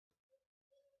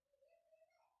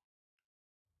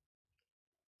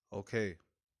Okay,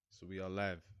 so we are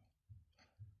live.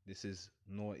 This is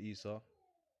Noor Isa,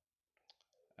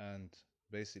 and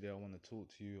basically, I want to talk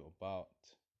to you about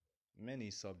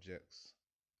many subjects.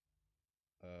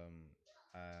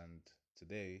 And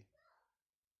today,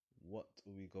 what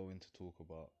are we going to talk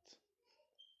about?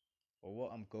 Or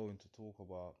what I'm going to talk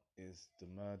about is the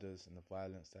murders and the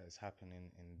violence that is happening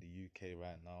in the UK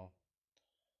right now.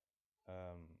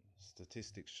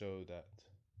 Statistics show that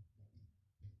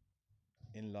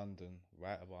in London,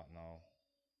 right about now,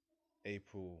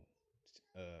 April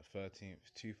 13th,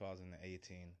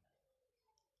 2018,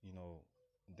 you know,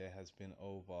 there has been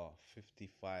over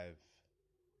 55,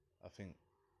 I think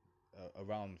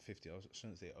around 50, I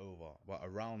shouldn't say over, but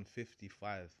around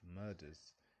 55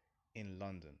 murders in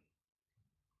London.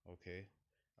 Okay,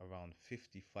 around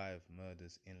 55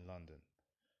 murders in London.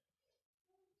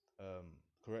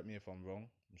 Correct me if I'm wrong.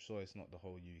 I'm sure it's not the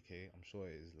whole UK. I'm sure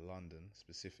it is London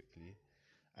specifically,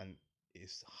 and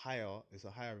it's a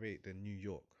higher rate than New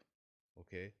York.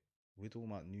 Okay, we're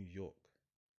talking about New York.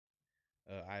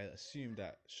 I assume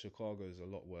that Chicago is a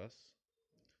lot worse.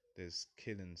 There's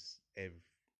killings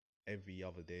every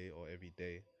other day or every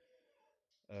day.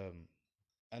 Um,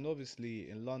 and obviously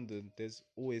in London, there's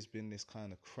always been this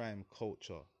kind of crime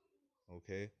culture,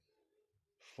 okay,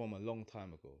 from a long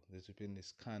time ago. There's been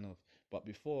this kind of, but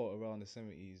before around the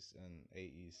 70s and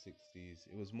 80s, 60s,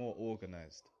 it was more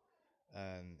organized,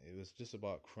 and it was just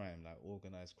about crime, like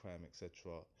organized crime,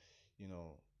 etc. You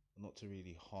know, not to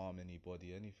really harm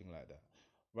anybody, anything like that.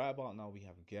 Right about now, we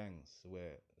have gangs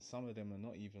where some of them are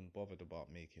not even bothered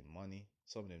about making money.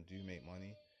 Some of them do make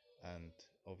money, and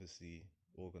obviously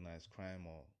organized crime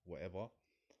or whatever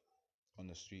on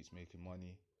the streets making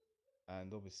money.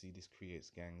 And obviously, this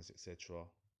creates gangs, etc., for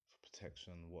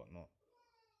protection, whatnot.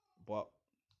 But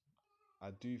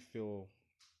I do feel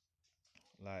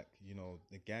like,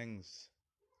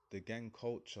 the gang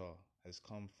culture has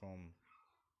come from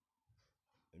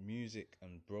music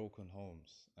and broken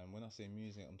homes. And when I say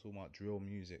music, I'm talking about drill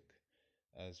music,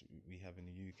 as we have in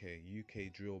the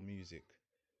UK drill music,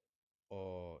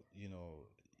 or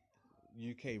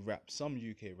UK rap, some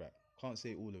UK rap. Can't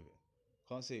say all of it.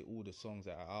 Can't say all the songs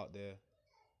that are out there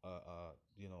are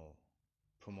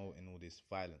promoting all this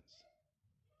violence.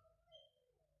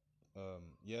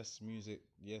 Yes, music.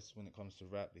 Yes, when it comes to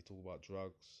rap, they talk about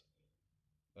drugs,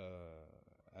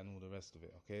 and all the rest of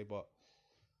it. Okay, but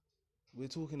we're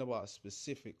talking about a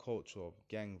specific culture of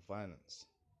gang violence.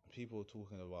 People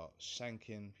talking about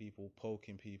shanking people,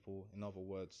 poking people. In other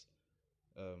words,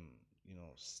 um,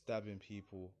 stabbing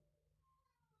people,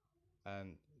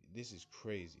 and this is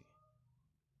crazy.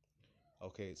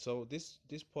 Okay, so this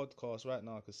podcast right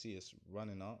now, I can see it's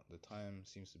running out. The time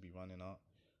seems to be running out.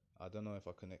 I don't know if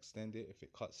I can extend it. If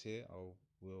it cuts here, I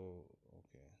will.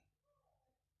 Okay,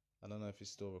 I don't know if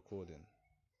it's still recording.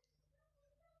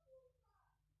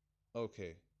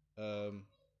 Okay, I'm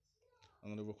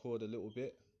gonna record a little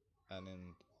bit, and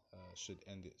then should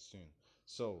end it soon.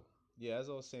 So yeah, as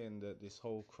I was saying, that this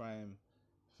whole crime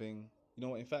thing. You know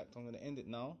what? In fact, I'm gonna end it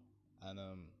now, and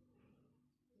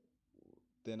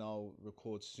then I'll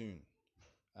record soon,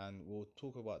 and we'll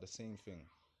talk about the same thing,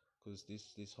 because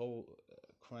this whole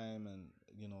crime and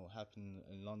happening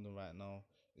in London right now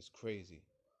is crazy,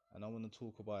 and I want to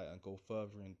talk about it and go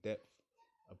further in depth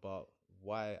about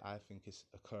why I think it's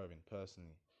occurring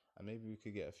personally, and maybe we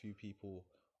could get a few people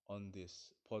on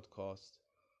this podcast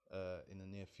in the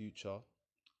near future.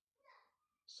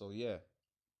 So yeah,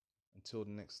 until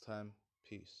the next time,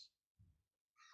 peace.